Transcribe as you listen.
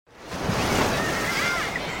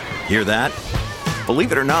Hear that?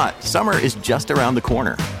 Believe it or not, summer is just around the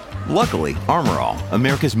corner. Luckily, Armor All,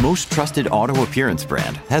 America's most trusted auto appearance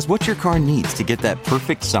brand, has what your car needs to get that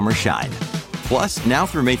perfect summer shine. Plus, now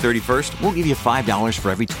through May 31st, we'll give you $5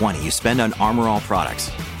 for every $20 you spend on Armor All products.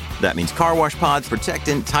 That means car wash pods,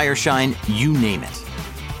 protectant, tire shine, you name it.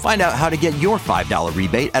 Find out how to get your $5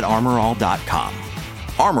 rebate at armorall.com.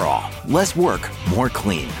 Armor All, less work, more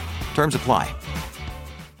clean. Terms apply.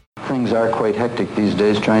 Things are quite hectic these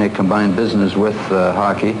days, trying to combine business with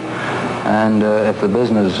hockey. And if the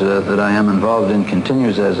business that I am involved in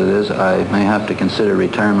continues as it is, I may have to consider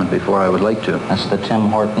retirement before I would like to. That's the Tim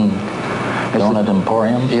Horton Donut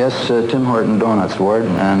Emporium? Yes, Tim Horton Donuts, Ward.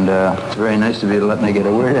 And it's very nice to be able to let me get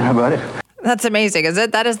a word in about it. That's amazing, is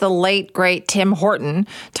it? That is the late, great Tim Horton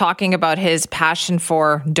talking about his passion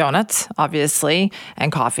for donuts, obviously,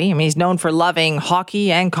 and coffee. I mean, he's known for loving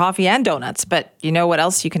hockey and coffee and donuts. But you know what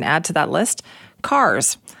else you can add to that list?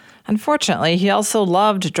 Cars. Unfortunately, he also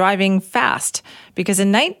loved driving fast because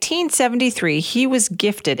in 1973, he was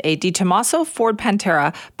gifted a De Tomaso Ford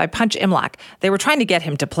Pantera by Punch Imlach. They were trying to get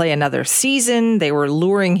him to play another season. They were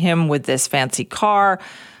luring him with this fancy car.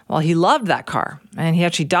 Well, he loved that car, and he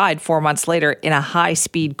actually died 4 months later in a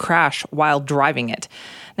high-speed crash while driving it.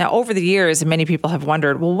 Now, over the years, many people have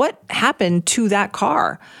wondered, well, what happened to that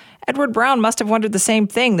car? Edward Brown must have wondered the same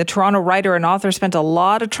thing. The Toronto writer and author spent a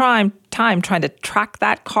lot of time trying to track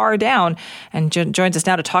that car down and joins us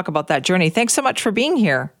now to talk about that journey. Thanks so much for being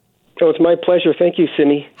here. Oh, it's my pleasure. Thank you,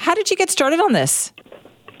 Simi. How did you get started on this?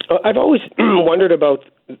 I've always wondered about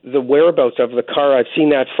the whereabouts of the car. I've seen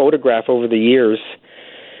that photograph over the years,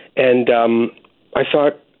 and I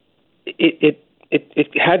thought it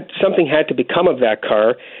had to become of that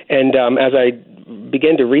car. And as I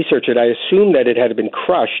began to research it, I assumed that it had been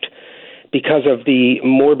crushed because of the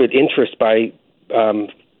morbid interest by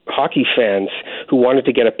hockey fans who wanted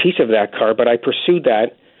to get a piece of that car. But I pursued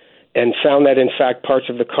that and found that, in fact, parts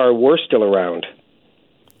of the car were still around.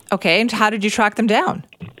 Okay, and how did you track them down?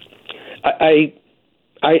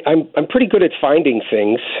 I'm pretty good at finding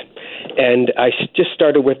things, and I just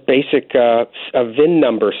started with basic a VIN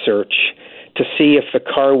number search to see if the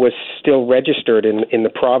car was still registered in the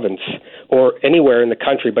province or anywhere in the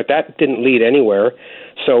country, but that didn't lead anywhere.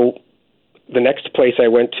 So the next place I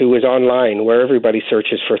went to is online, where everybody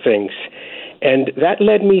searches for things. And that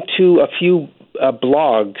led me to a few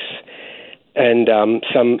blogs and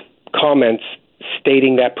some comments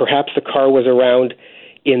stating that perhaps the car was around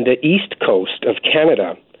in the east coast of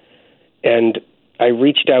Canada. And I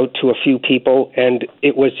reached out to a few people, and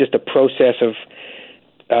it was just a process of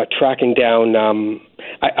tracking down.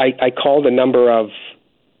 I called a number of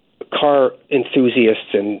car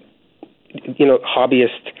enthusiasts and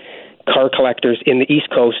hobbyist car collectors in the East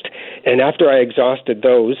Coast, and after I exhausted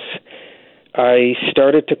those, I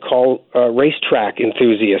started to call racetrack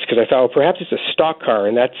enthusiasts because I thought, well, perhaps it's a stock car,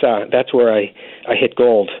 and that's where I hit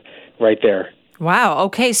gold right there. Wow.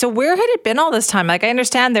 Okay. So where had it been all this time? Like, I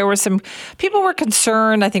understand there were some people were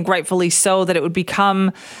concerned, I think rightfully so, that it would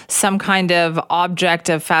become some kind of object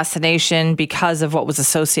of fascination because of what was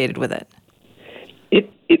associated with it.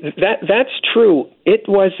 That's true. It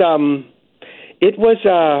was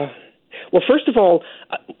well, first of all,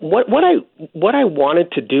 what I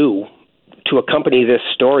wanted to do to accompany this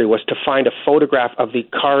story was to find a photograph of the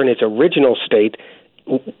car in its original state,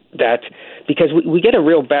 because we get a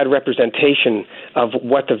real bad representation of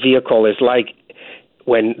what the vehicle is like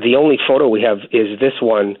when the only photo we have is this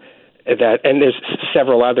one, and there's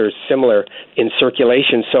several others similar in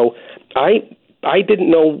circulation. So I didn't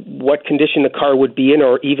know what condition the car would be in,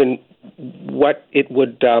 or even what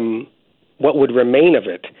would remain of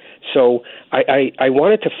it. So I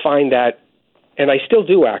wanted to find that, and I still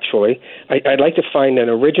do actually. I'd like to find an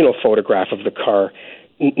original photograph of the car,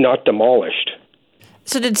 not demolished.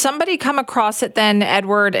 So did somebody come across it then,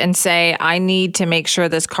 Edward, and say, I need to make sure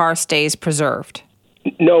this car stays preserved?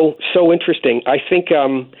 No, so interesting. I think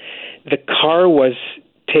the car was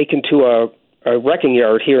taken to a wrecking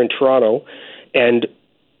yard here in Toronto, and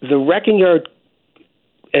the wrecking yard,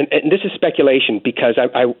 and this is speculation because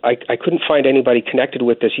I couldn't find anybody connected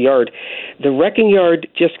with this yard. The wrecking yard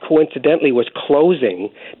just coincidentally was closing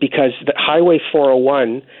because the Highway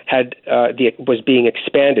 401 was being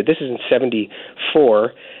expanded. This is in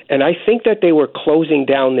 1974, and I think that they were closing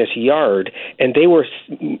down this yard, and they were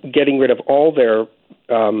getting rid of all their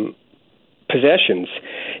possessions.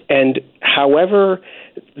 And however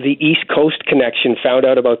the East Coast connection found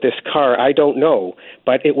out about this car, I don't know,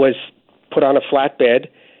 but it was put on a flatbed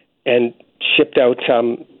and shipped out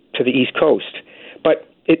to the East Coast. But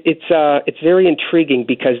it's very intriguing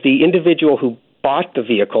because the individual who bought the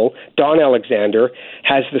vehicle, Don Alexander,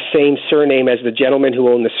 has the same surname as the gentleman who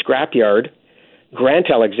owned the scrapyard, Grant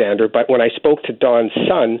Alexander. But when I spoke to Don's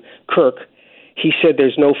son, Kirk, he said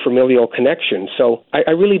there's no familial connection. So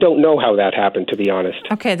I really don't know how that happened, to be honest.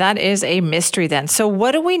 Okay, that is a mystery then. So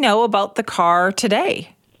what do we know about the car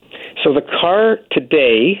today? So the car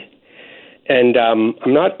today, and I'm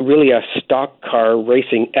not really a stock car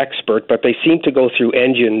racing expert, but they seem to go through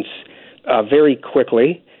engines very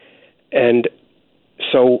quickly. And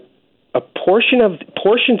so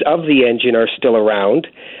portions of the engine are still around.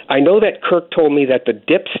 I know that Kirk told me that the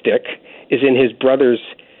dipstick is in his brother's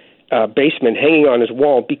basement hanging on his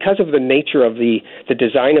wall. Because of the nature of the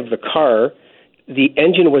design of the car, the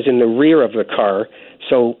engine was in the rear of the car,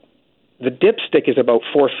 so the dipstick is about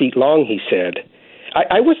 4 feet long, he said.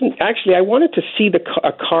 I wanted to see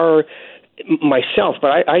a car myself,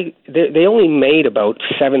 but they only made about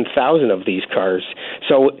 7,000 of these cars,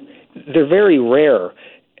 so they're very rare,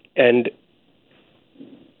 and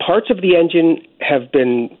parts of the engine have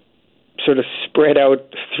been sort of spread out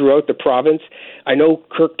throughout the province. I know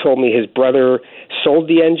Kirk told me his brother sold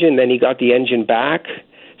the engine, then he got the engine back.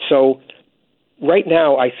 So right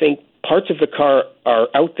now, I think parts of the car are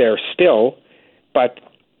out there still, but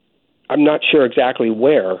I'm not sure exactly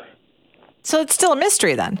where. So it's still a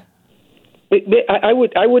mystery then? I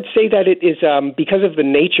would say that it is because of the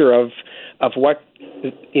nature of what,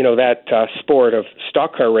 that sport of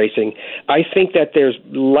stock car racing. I think that there's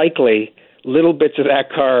likely little bits of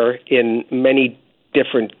that car in many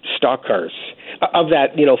different stock cars of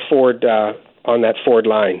that, Ford, on that Ford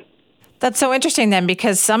line. That's so interesting then,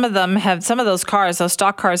 because some of those cars, those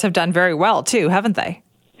stock cars, have done very well too, haven't they?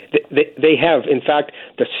 They have. In fact,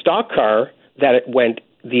 the stock car that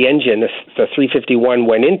the engine, the 351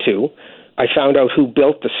 went into, I found out who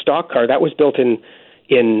built the stock car. That was built in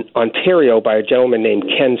Ontario by a gentleman named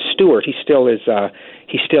Ken Stewart. He still is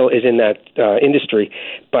in that industry,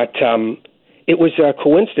 but it was a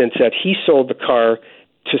coincidence that he sold the car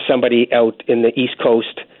to somebody out in the East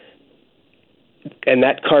Coast, and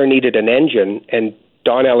that car needed an engine, and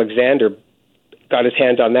Don Alexander got his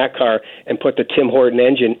hands on that car and put the Tim Horton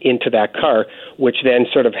engine into that car, which then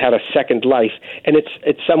sort of had a second life. And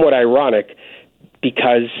it's somewhat ironic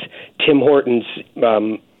because Tim Horton's, he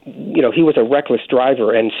was a reckless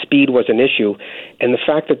driver and speed was an issue. And the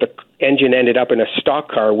fact that the engine ended up in a stock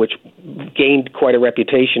car, which gained quite a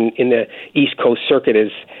reputation in the East Coast circuit,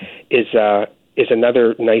 is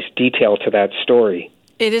another nice detail to that story.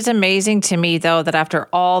 It is amazing to me, though, that after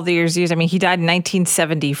all these years, I mean, he died in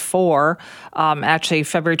 1974, actually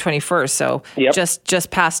February 21st, so yep.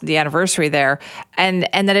 just past the anniversary there, and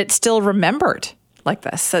that it's still remembered like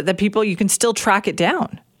this, so that people, you can still track it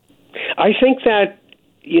down. I think that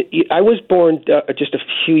I was born just a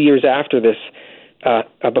few years after this,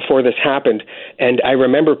 before this happened, and I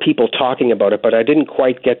remember people talking about it, but I didn't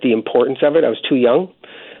quite get the importance of it. I was too young.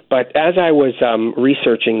 But as I was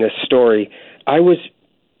researching this story, I was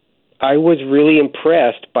really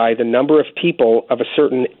impressed by the number of people of a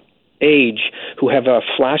certain age who have a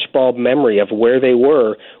flashbulb memory of where they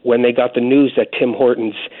were when they got the news that Tim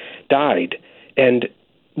Hortons died. And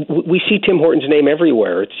we see Tim Horton's name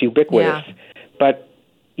everywhere. It's ubiquitous. Yeah. But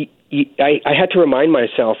I had to remind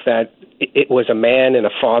myself that it was a man and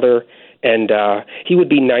a father, and he would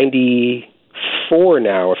be 94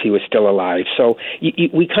 now if he was still alive. So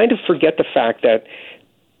we kind of forget the fact that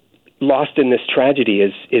lost in this tragedy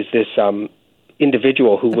is this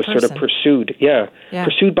individual who was sort of pursued,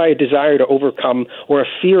 pursued by a desire to overcome or a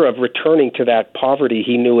fear of returning to that poverty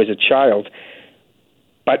he knew as a child,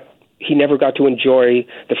 but he never got to enjoy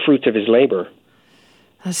the fruits of his labor.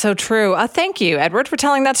 That's so true. Thank you, Edward, for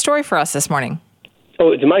telling that story for us this morning.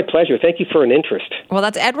 Oh, it's my pleasure. Thank you for an interest. Well,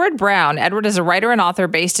 that's Edward Brown. Edward is a writer and author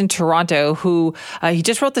based in Toronto who he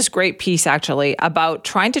just wrote this great piece, actually, about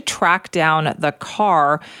trying to track down the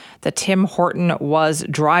car that Tim Horton was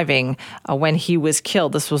driving when he was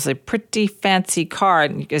killed. This was a pretty fancy car.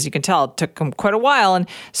 And as you can tell, it took him quite a while and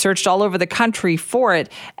searched all over the country for it.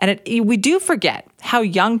 And we do forget how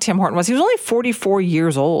young Tim Horton was. He was only 44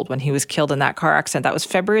 years old when he was killed in that car accident. That was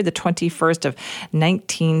February the 21st of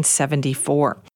 1974.